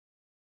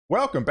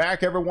Welcome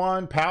back,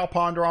 everyone. POW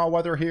Ponder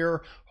Weather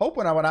here. Hope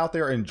when I went out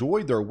there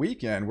enjoyed their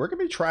weekend. We're going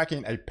to be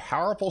tracking a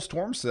powerful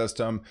storm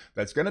system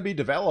that's going to be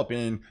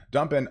developing,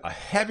 dumping a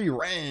heavy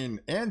rain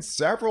and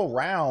several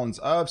rounds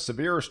of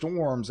severe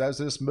storms as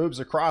this moves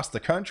across the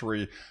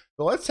country.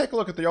 So let's take a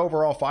look at the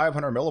overall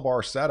 500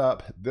 millibar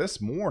setup this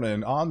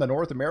morning on the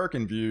North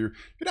American view.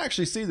 You can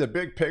actually see the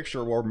big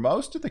picture where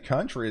most of the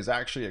country is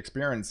actually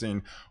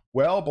experiencing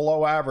well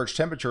below average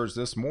temperatures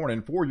this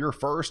morning for your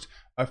first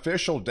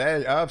official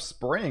day of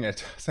spring.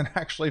 It doesn't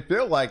actually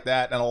feel like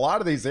that in a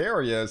lot of these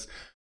areas,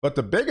 but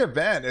the big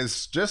event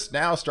is just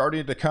now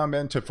starting to come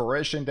into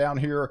fruition down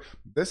here.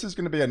 This is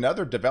going to be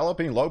another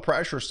developing low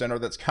pressure center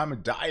that's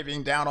coming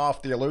diving down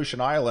off the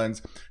Aleutian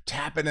Islands,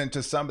 tapping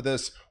into some of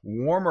this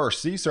warmer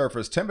sea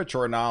surface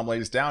temperature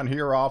anomalies down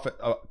here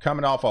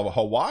coming off of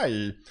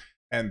Hawaii.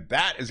 And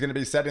that is going to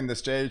be setting the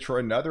stage for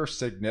another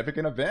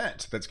significant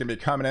event that's going to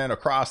be coming in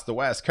across the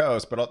West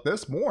Coast. But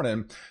this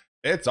morning,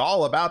 it's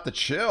all about the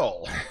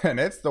chill, and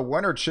it's the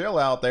winter chill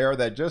out there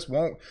that just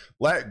won't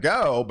let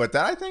go. But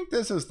I think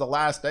this is the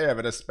last day of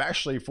it,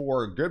 especially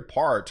for a good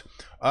part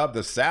of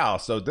the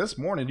South. So this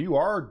morning, you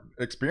are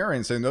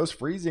experiencing those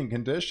freezing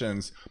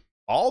conditions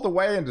all the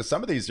way into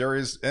some of these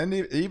areas and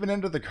even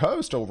into the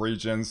coastal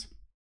regions.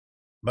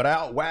 But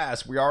out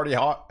west, we already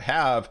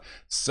have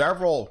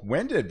several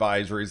wind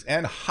advisories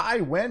and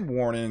high wind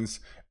warnings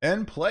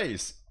in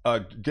place,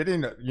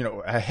 getting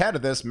ahead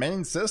of this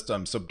main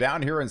system. So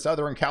down here in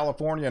Southern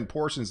California and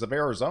portions of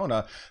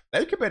Arizona,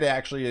 they could be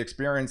actually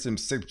experiencing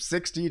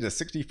 60 to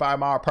 65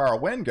 mile per hour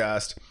wind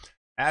gust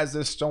as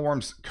this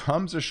storm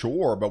comes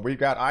ashore. But we've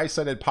got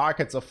isolated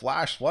pockets of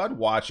flash flood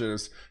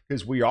watches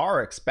because we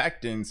are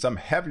expecting some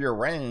heavier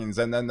rains,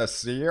 and then the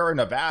Sierra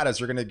Nevadas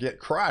are going to get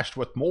crushed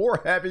with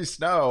more heavy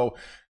snow,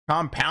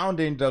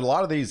 compounding to a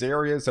lot of these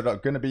areas that are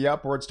going to be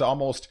upwards to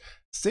almost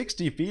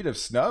 60 feet of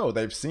snow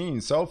they've seen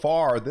so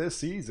far this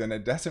season.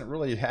 It doesn't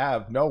really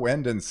have no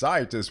end in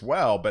sight as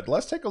well. But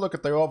let's take a look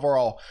at the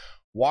overall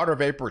water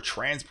vapor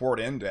transport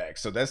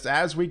index. So this,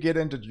 as we get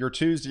into your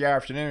Tuesday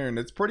afternoon,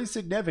 it's pretty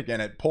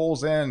significant. It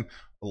pulls in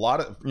a lot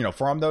of,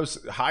 from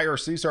those higher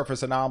sea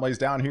surface anomalies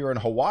down here in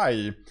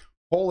Hawaii,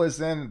 pulls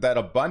in that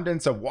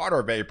abundance of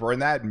water vapor in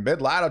that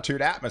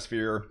mid-latitude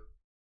atmosphere.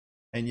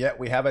 And yet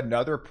we have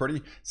another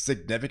pretty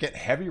significant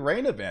heavy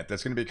rain event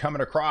that's going to be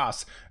coming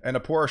across into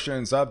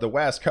portions of the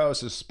West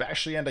Coast,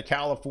 especially into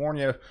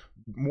California,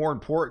 more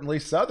importantly,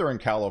 Southern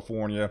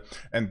California.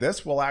 And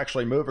this will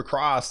actually move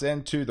across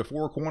into the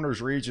Four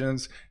Corners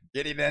regions,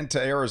 getting into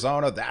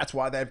Arizona. That's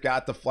why they've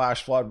got the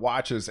flash flood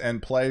watches in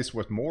place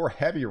with more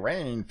heavy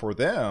rain for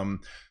them.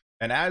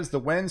 And as the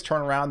winds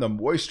turn around, the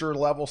moisture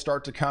levels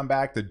start to come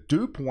back, the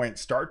dew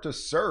points start to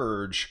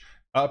surge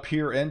up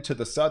here into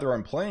the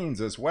southern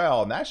plains as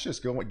well. And that's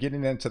just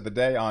getting into the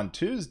day on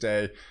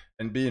Tuesday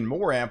and being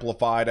more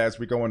amplified as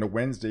we go into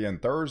Wednesday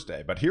and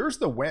Thursday. But here's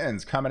the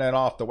winds coming in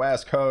off the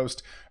West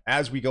Coast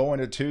as we go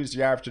into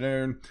Tuesday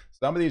afternoon.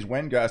 Some of these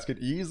wind gusts could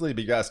easily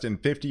be gusting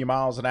 50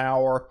 miles an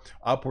hour,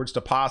 upwards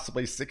to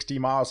possibly 60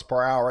 miles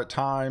per hour at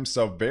times.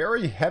 So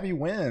very heavy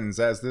winds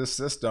as this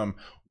system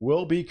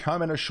will be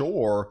coming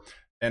ashore.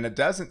 And it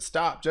doesn't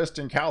stop just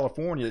in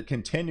California. It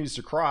continues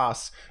to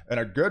cross in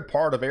a good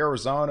part of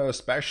Arizona,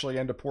 especially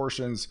into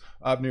portions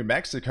of New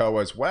Mexico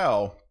as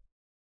well.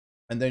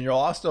 And then you'll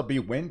also be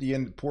windy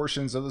in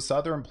portions of the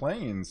southern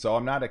plains. So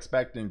I'm not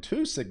expecting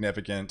too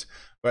significant,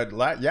 but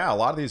yeah, a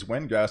lot of these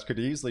wind gusts could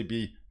easily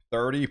be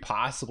 30,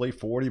 possibly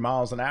 40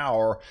 miles an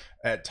hour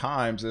at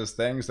times as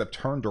things have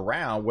turned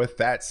around with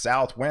that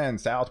south wind.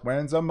 South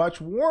wind's a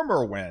much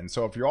warmer wind.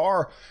 So if you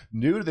are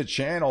new to the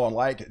channel and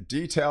like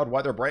detailed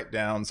weather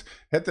breakdowns,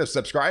 hit the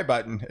subscribe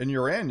button and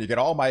you're in. You get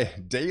all my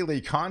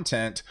daily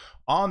content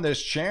on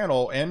this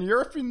channel. And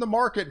you're in the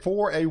market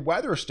for a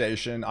weather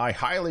station, I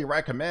highly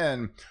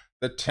recommend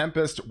the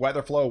Tempest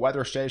Weatherflow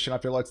weather station. I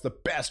feel it's the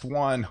best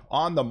one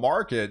on the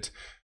market.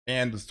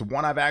 And it's the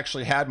one I've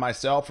actually had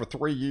myself for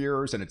 3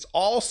 years, and it's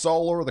all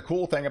solar. The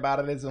cool thing about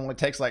it is it only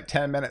takes like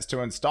 10 minutes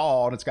to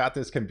install, and it's got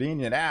this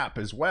convenient app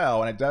as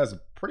well, and it does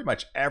pretty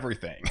much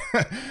everything.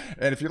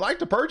 And if you'd like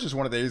to purchase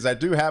one of these, I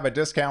do have a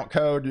discount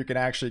code. You can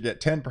actually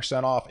get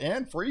 10% off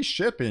and free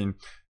shipping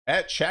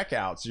at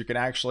checkout. So you can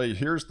actually,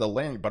 here's the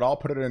link, but I'll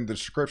put it in the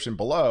description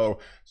below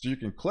so you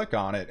can click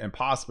on it and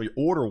possibly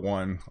order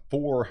one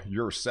for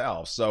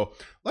yourself. So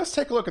let's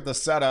take a look at the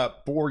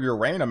setup for your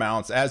rain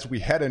amounts as we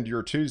head into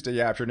your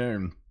Tuesday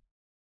afternoon.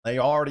 They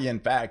already,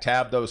 in fact,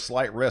 have those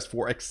slight risks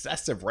for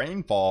excessive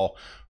rainfall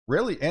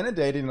really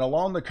inundating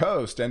along the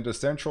coast into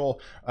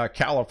central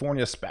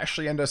California,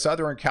 especially into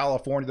Southern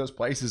California, those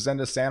places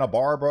into Santa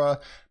Barbara,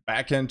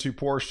 back into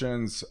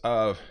portions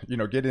of,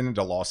 getting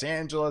into Los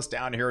Angeles,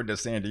 down here into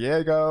San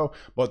Diego.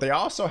 But they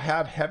also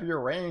have heavier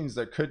rains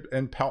that could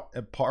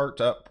impart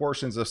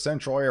portions of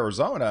central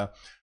Arizona,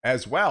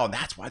 as well. And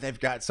that's why they've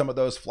got some of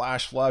those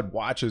flash flood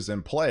watches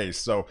in place.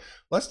 So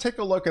let's take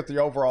a look at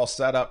the overall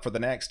setup for the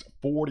next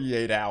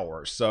 48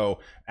 hours. So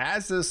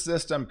as this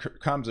system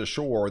comes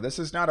ashore, this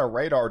is not a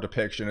radar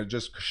depiction. It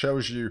just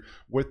shows you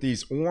with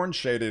these orange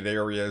shaded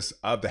areas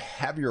of the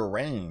heavier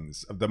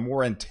rains, of the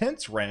more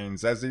intense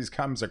rains as these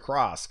comes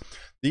across.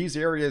 These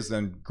areas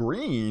in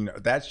green,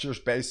 that's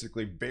just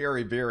basically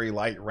very, very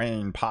light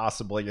rain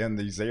possibly in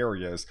these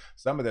areas.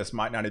 Some of this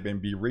might not even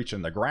be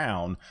reaching the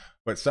ground,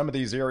 but some of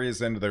these areas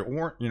into the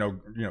orange,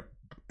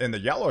 in the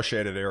yellow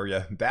shaded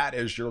area, that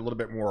is your little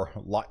bit more,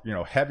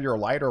 heavier,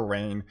 lighter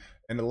rain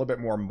and a little bit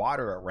more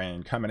moderate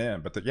rain coming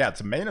in. But yeah,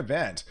 the main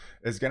event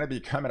is going to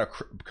be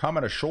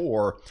coming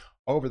ashore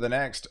over the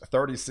next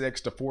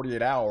 36 to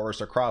 48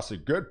 hours across a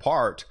good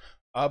part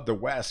of the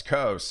West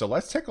Coast. So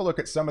let's take a look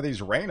at some of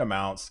these rain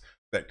amounts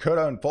that could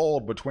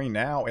unfold between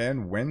now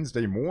and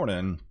Wednesday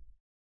morning.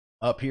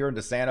 Up here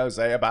into San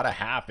Jose, about a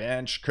 ½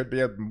 inch, could be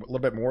a little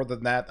bit more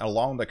than that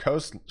along the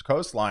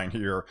coastline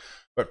here.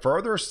 But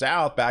further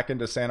south, back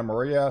into Santa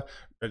Maria,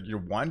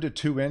 1 to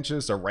 2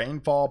 inches of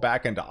rainfall.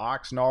 Back into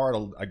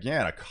Oxnard,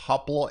 again, a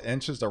couple of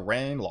inches of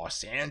rain.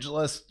 Los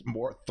Angeles,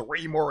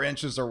 3 more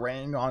inches of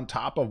rain on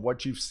top of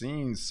what you've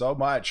seen so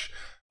much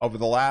over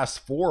the last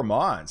 4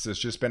 months. It's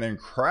just been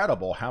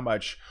incredible how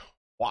much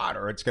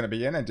water it's going to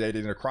be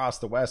inundating across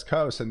the West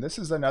Coast. And this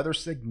is another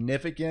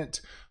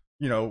significant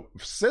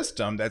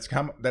system that's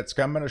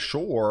coming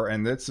ashore,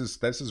 and this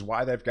is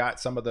why they've got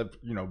some of the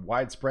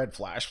widespread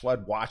flash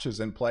flood watches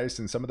in place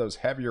and some of those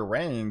heavier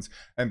rains,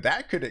 and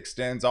that could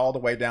extend all the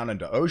way down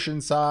into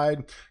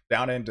Oceanside,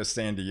 down into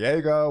San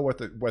Diego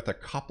with a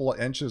couple of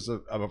inches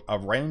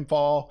of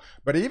rainfall,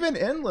 but even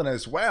inland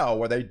as well,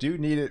 where they do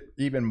need it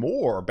even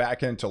more,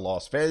 back into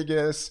Las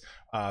Vegas,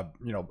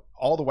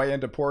 all the way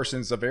into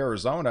portions of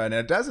Arizona. And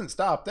it doesn't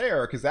stop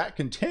there, because that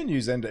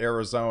continues into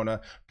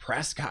Arizona.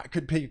 Prescott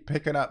could be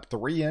picking up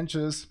 3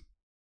 inches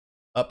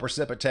of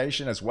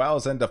precipitation, as well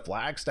as into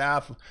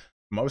Flagstaff.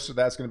 Most of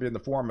that's going to be in the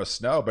form of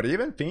snow, but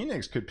even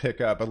Phoenix could pick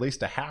up at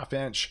least a ½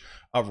 inch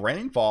of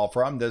rainfall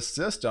from this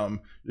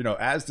system,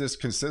 as this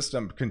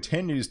system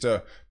continues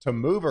to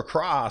move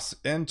across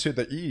into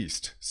the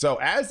east. So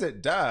as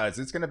it does,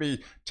 it's going to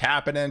be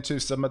tapping into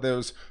some of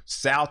those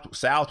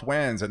south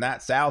winds, and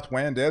that south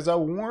wind is a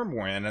warm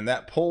wind, and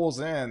that pulls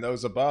in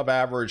those above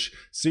average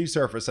sea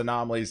surface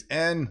anomalies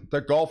in the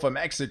Gulf of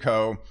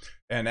Mexico.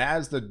 And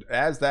as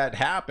that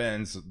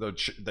happens,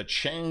 the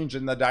change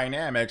in the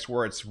dynamics,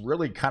 where it's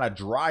really kind of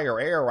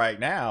drier air right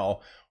now,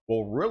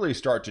 will really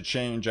start to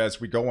change as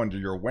we go into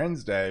your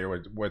Wednesday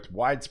with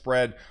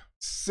widespread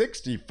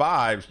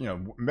 65,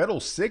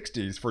 middle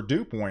 60s for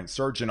dew points,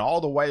 surging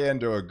all the way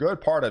into a good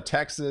part of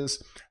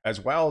Texas,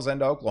 as well as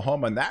into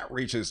Oklahoma, and that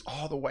reaches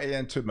all the way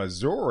into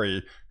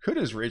Missouri. Could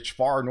as reach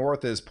far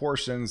north as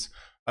portions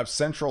of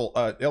central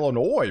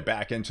Illinois,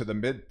 back into the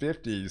mid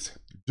 50s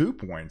dew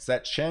points.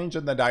 That change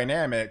in the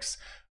dynamics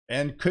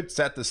and could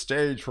set the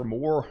stage for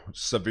more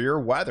severe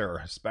weather,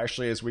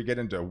 especially as we get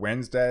into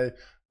Wednesday,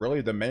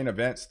 really the main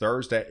events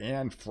Thursday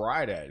and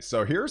Friday.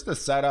 So here's the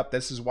setup.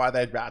 This is why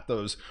they've got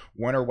those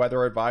winter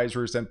weather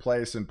advisories in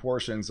place in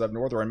portions of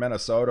northern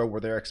Minnesota,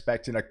 where they're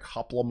expecting a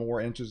couple of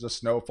more inches of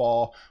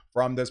snowfall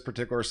from this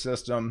particular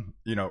system,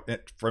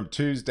 from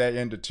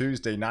Tuesday into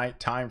Tuesday night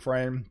time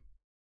frame.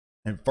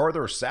 And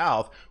further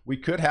south, we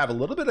could have a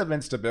little bit of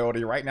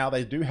instability. Right now,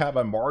 they do have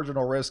a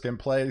marginal risk in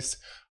place.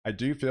 I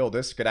do feel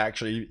this could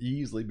actually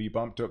easily be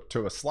bumped up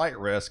to a slight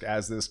risk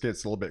as this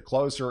gets a little bit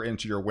closer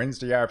into your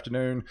Wednesday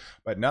afternoon.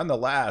 But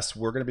nonetheless,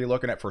 we're going to be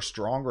looking at for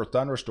stronger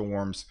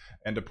thunderstorms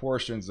into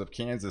portions of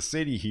Kansas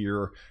City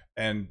here,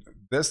 and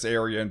this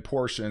area in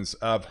portions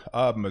of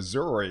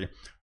Missouri.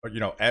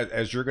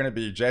 As you're going to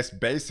be just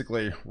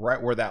basically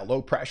right where that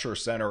low pressure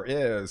center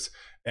is,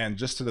 and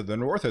just to the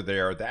north of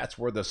there, that's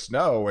where the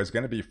snow is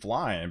going to be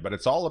flying. But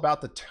it's all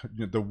about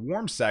the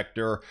warm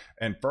sector,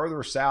 and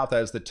further south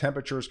as the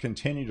temperatures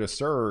continue to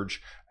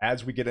surge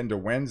as we get into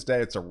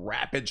Wednesday. It's a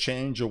rapid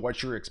change of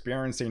what you're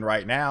experiencing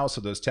right now, so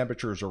those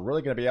temperatures are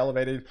really going to be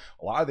elevated.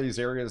 A lot of these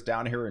areas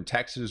down here in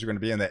Texas are going to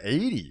be in the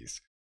 80s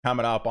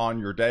coming up on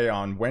your day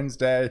on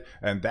Wednesday,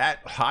 and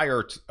that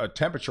higher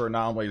temperature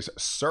anomalies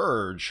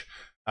surge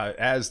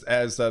as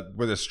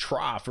where this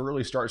trough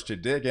really starts to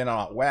dig in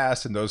out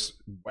west, and those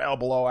well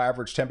below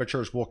average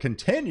temperatures will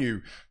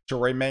continue to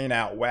remain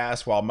out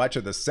west, while much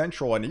of the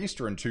central and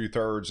eastern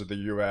 2/3 of the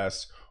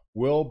U.S.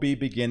 will be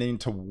beginning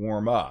to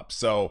warm up.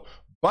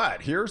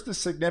 But here's the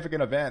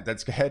significant event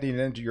that's heading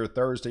into your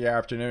Thursday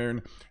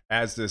afternoon,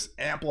 as this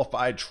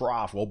amplified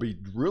trough will be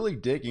really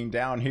digging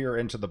down here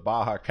into the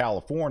Baja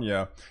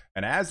California.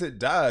 And as it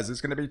does,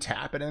 it's going to be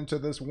tapping into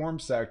this warm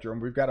sector,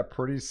 and we've got a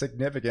pretty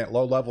significant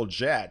low-level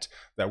jet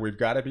that we've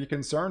got to be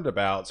concerned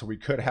about. So we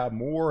could have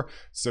more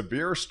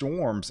severe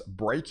storms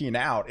breaking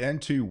out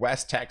into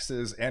West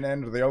Texas and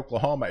into the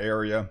Oklahoma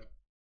area.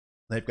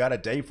 They've got a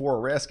day 4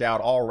 risk out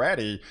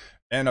already,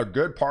 and a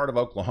good part of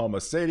Oklahoma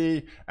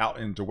City, out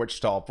into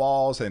Wichita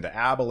Falls, into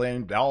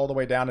Abilene, all the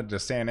way down into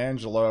San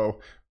Angelo,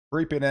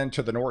 creeping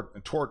into the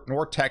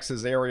North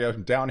Texas area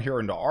down here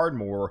into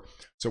Ardmore.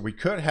 So we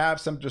could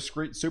have some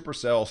discrete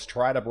supercells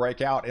try to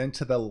break out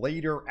into the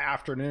later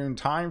afternoon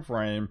time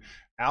frame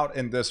out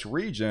in this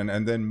region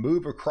and then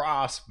move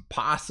across,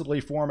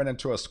 possibly forming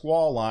into a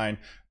squall line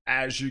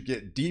as you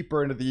get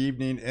deeper into the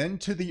evening,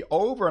 into the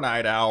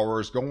overnight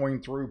hours,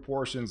 going through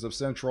portions of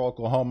central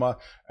Oklahoma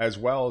as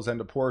well as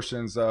into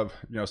portions of,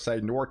 say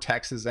North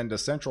Texas into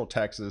central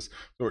Texas.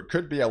 So it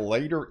could be a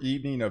later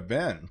evening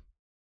event,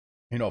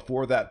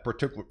 for that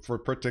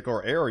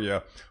particular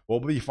area. We'll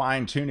be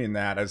fine tuning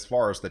that as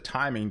far as the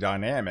timing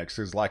dynamics,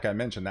 because like I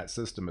mentioned, that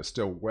system is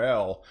still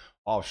well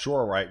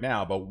offshore right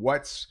now. But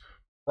what's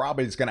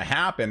probably is going to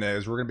happen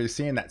is we're going to be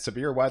seeing that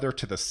severe weather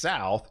to the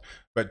south,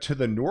 but to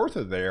the north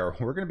of there,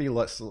 we're going to be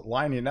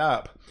lining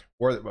up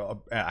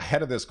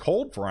ahead of this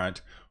cold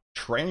front,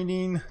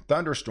 training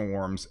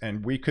thunderstorms,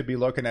 and we could be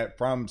looking at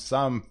from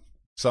some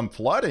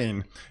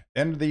flooding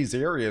into these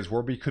areas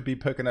where we could be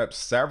picking up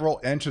several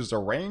inches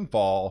of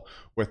rainfall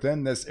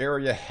within this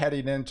area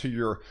heading into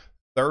your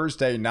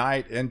Thursday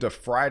night into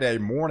Friday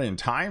morning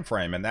time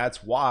frame. And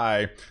that's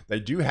why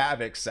they do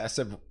have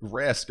excessive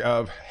risk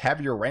of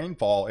heavier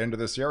rainfall into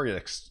this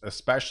area,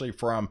 especially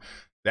from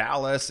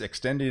Dallas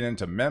extending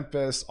into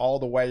Memphis, all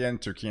the way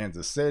into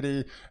Kansas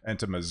City,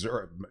 into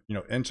Missouri,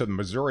 into the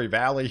Missouri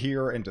Valley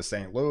here, into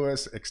St.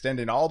 Louis,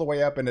 extending all the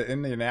way up into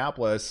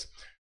Indianapolis,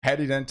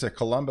 heading into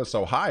Columbus,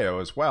 Ohio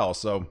as well.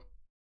 So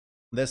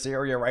this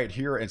area right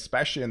here,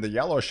 especially in the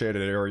yellow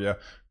shaded area,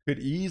 could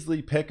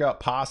easily pick up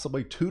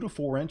possibly 2 to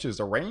 4 inches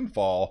of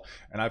rainfall.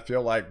 And I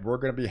feel like we're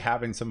going to be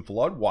having some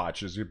flood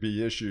watches to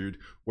be issued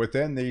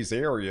within these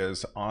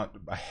areas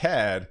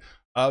ahead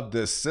of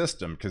this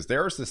system, because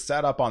there's the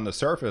setup on the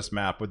surface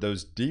map with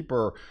those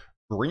deeper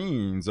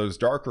greens, those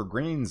darker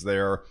greens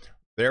there.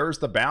 There's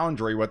the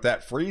boundary with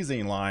that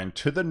freezing line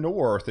to the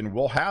north, and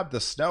we'll have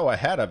the snow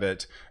ahead of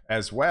it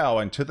as well.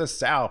 And to the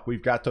south,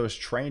 we've got those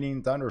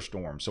training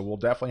thunderstorms. So we'll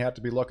definitely have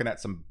to be looking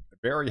at some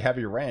very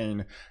heavy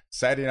rain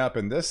setting up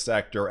in this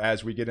sector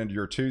as we get into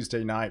your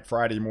Tuesday night,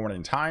 Friday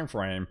morning time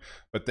frame.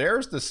 But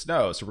there's the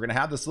snow. So we're going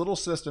to have this little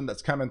system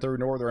that's coming through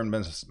northern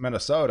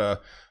Minnesota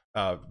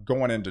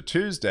going into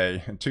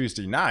Tuesday and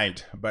Tuesday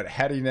night, but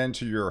heading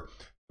into your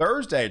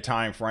Thursday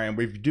time frame,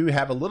 we do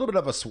have a little bit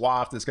of a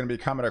swath that's going to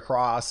be coming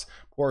across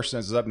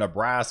portions of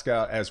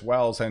Nebraska as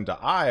well as into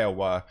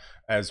Iowa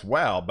as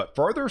well. But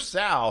further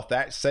south,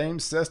 that same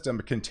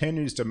system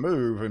continues to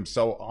move. And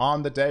so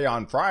on the day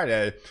on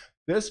Friday,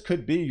 this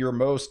could be your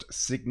most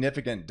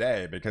significant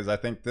day, because I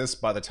think this,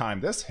 by the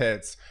time this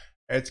hits,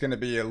 it's going to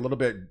be a little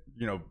bit,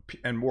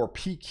 and more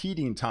peak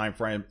heating time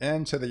frame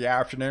into the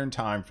afternoon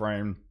time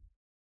frame.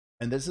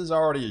 And this is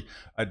already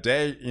a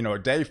day, a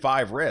day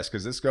 5 risk,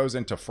 because this goes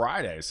into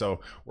Friday. So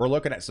we're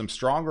looking at some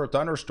stronger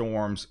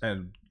thunderstorms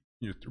and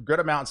good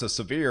amounts of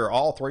severe.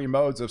 All 3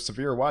 modes of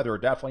severe weather are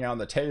definitely on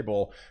the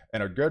table,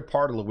 and a good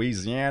part of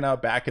Louisiana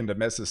back into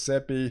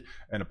Mississippi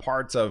and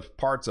parts of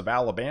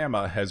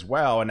Alabama as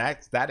well. And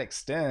that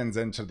extends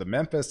into the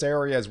Memphis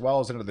area as well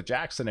as into the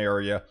Jackson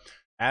area,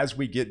 as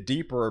we get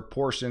deeper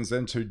portions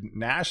into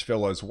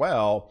Nashville as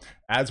well,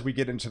 as we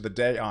get into the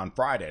day on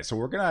Friday. So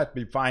we're going to have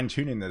to be fine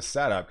tuning this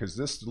setup, because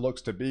this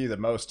looks to be the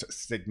most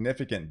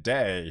significant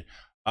day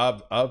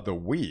of the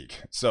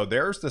week. So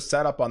there's the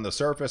setup on the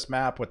surface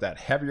map with that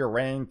heavier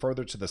rain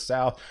further to the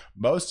south.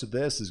 Most of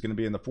this is going to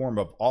be in the form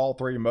of all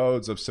 3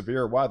 modes of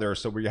severe weather.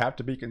 So we have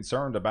to be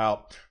concerned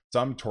about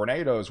some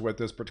tornadoes with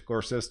this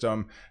particular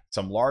system,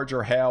 some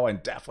larger hail,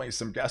 and definitely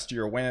some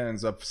gustier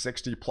winds of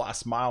 60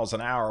 plus miles an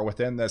hour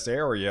within this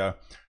area,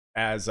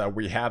 as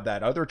we have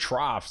that other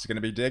trough is going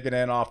to be digging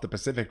in off the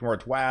Pacific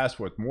Northwest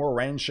with more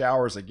rain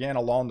showers again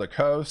along the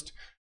coast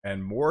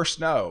and more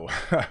snow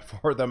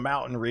for the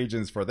mountain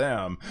regions for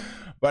them.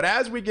 But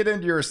as we get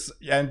into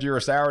your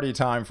Saturday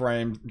time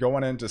frame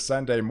going into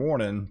Sunday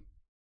morning,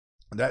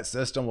 that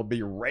system will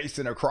be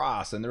racing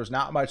across, and there's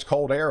not much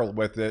cold air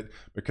with it,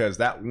 because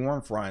that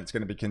warm front is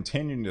going to be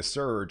continuing to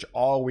surge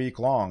all week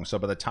long. So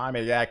by the time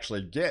it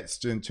actually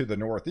gets into the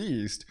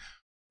Northeast,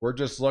 we're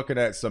just looking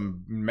at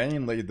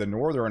mainly the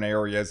northern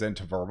areas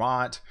into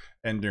Vermont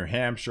and New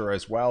Hampshire,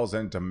 as well as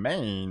into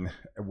Maine,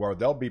 where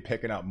they'll be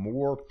picking up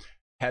more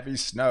heavy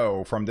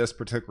snow from this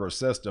particular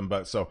system.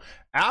 But so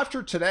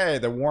after today,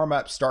 the warm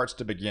up starts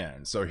to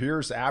begin. So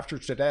here's after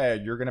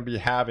today, you're going to be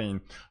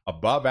having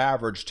above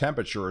average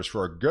temperatures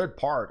for a good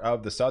part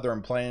of the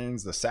southern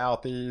plains, the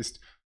southeast,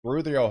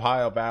 through the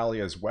Ohio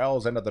Valley, as well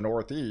as into the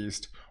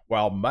Northeast,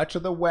 while much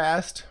of the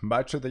West,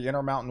 much of the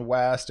Intermountain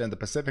West, and the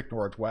Pacific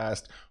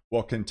Northwest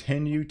will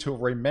continue to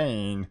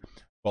remain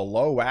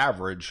below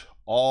average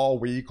all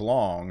week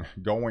long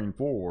going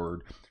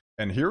forward.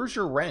 And here's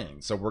your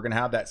rain. So we're going to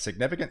have that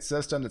significant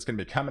system that's going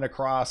to be coming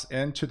across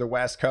into the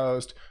West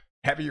Coast,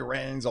 heavier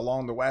rains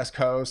along the West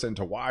Coast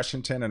into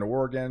Washington and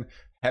Oregon,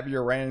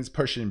 heavier rains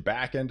pushing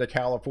back into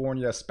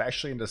California,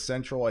 especially into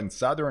central and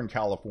southern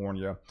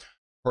California.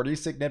 pretty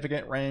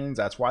significant rains.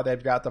 That's why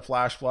they've got the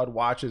flash flood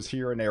watches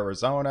here in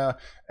Arizona,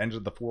 into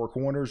the Four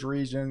Corners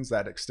regions.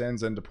 That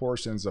extends into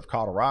portions of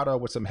Colorado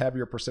with some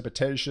heavier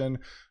precipitation.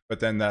 But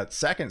then that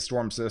second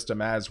storm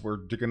system, as we're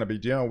going to be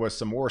dealing with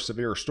some more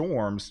severe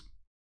storms,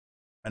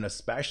 and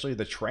especially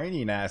the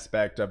training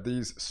aspect of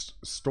these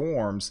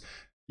storms,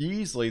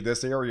 easily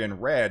this area in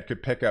red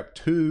could pick up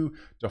 2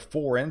 to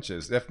 4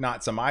 inches, if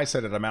not some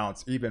isolated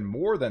amounts even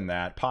more than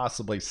that,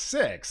 possibly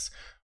 6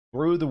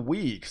 through the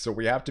week. So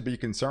we have to be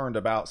concerned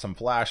about some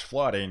flash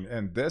flooding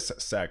in this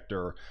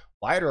sector.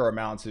 Lighter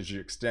amounts as you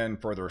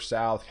extend further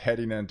south,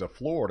 heading into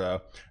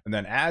Florida. And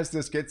then as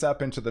this gets up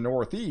into the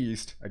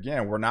northeast,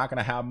 again, we're not going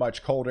to have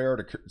much cold air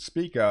to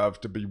speak of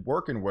to be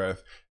working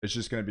with. It's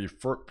just going to be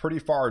pretty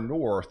far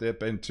north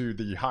up into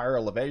the higher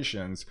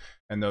elevations,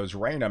 and those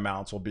rain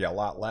amounts will be a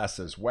lot less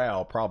as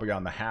well, probably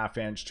on the 1/2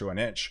 inch to 1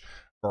 inch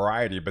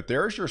variety. But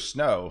there's your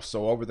snow.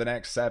 So over the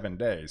next 7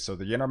 days, so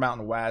the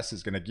Intermountain West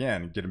is going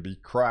to be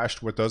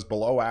crushed with those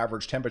below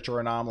average temperature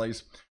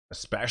anomalies,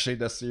 especially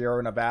the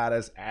Sierra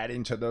Nevadas,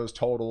 adding to those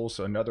totals.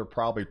 So another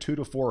probably 2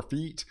 to 4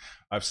 feet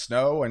of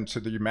snow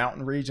into the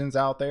mountain regions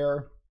out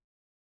there.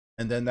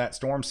 And then that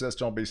storm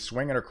system will be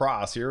swinging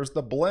across. Here's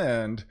the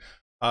blend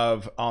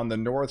of on the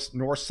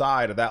north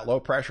side of that low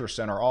pressure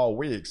center all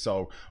week.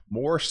 So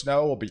more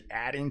snow will be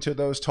adding to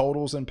those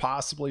totals, and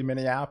possibly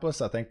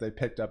Minneapolis. I think they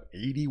picked up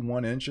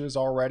 81 inches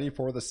already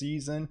for the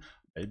season.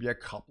 Maybe a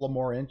couple of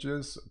more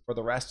inches for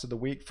the rest of the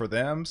week for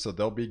them. So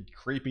they'll be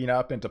creeping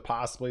up into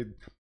possibly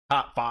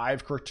top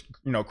 5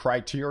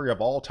 criteria of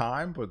all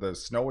time for the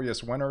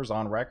snowiest winters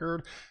on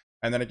record.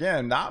 And then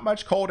again, not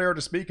much cold air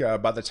to speak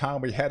of by the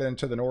time we head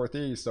into the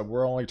northeast. So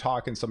we're only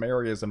talking some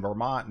areas in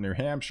Vermont and New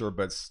Hampshire,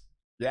 but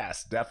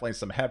yes, definitely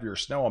some heavier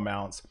snow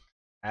amounts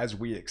as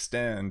we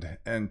extend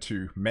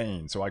into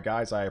Maine. So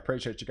guys, I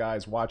appreciate you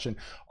guys watching.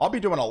 I'll be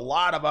doing a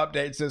lot of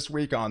updates this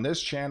week on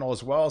this channel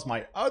as well as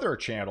my other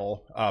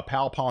channel,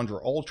 POW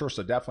Ponder Ultra.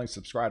 So definitely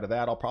subscribe to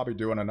that. I'll probably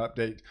doing an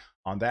update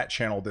on that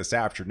channel this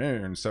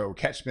afternoon. So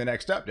catch me in the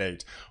next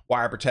update,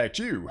 where I protect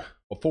you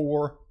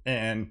before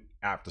and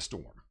after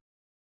storm.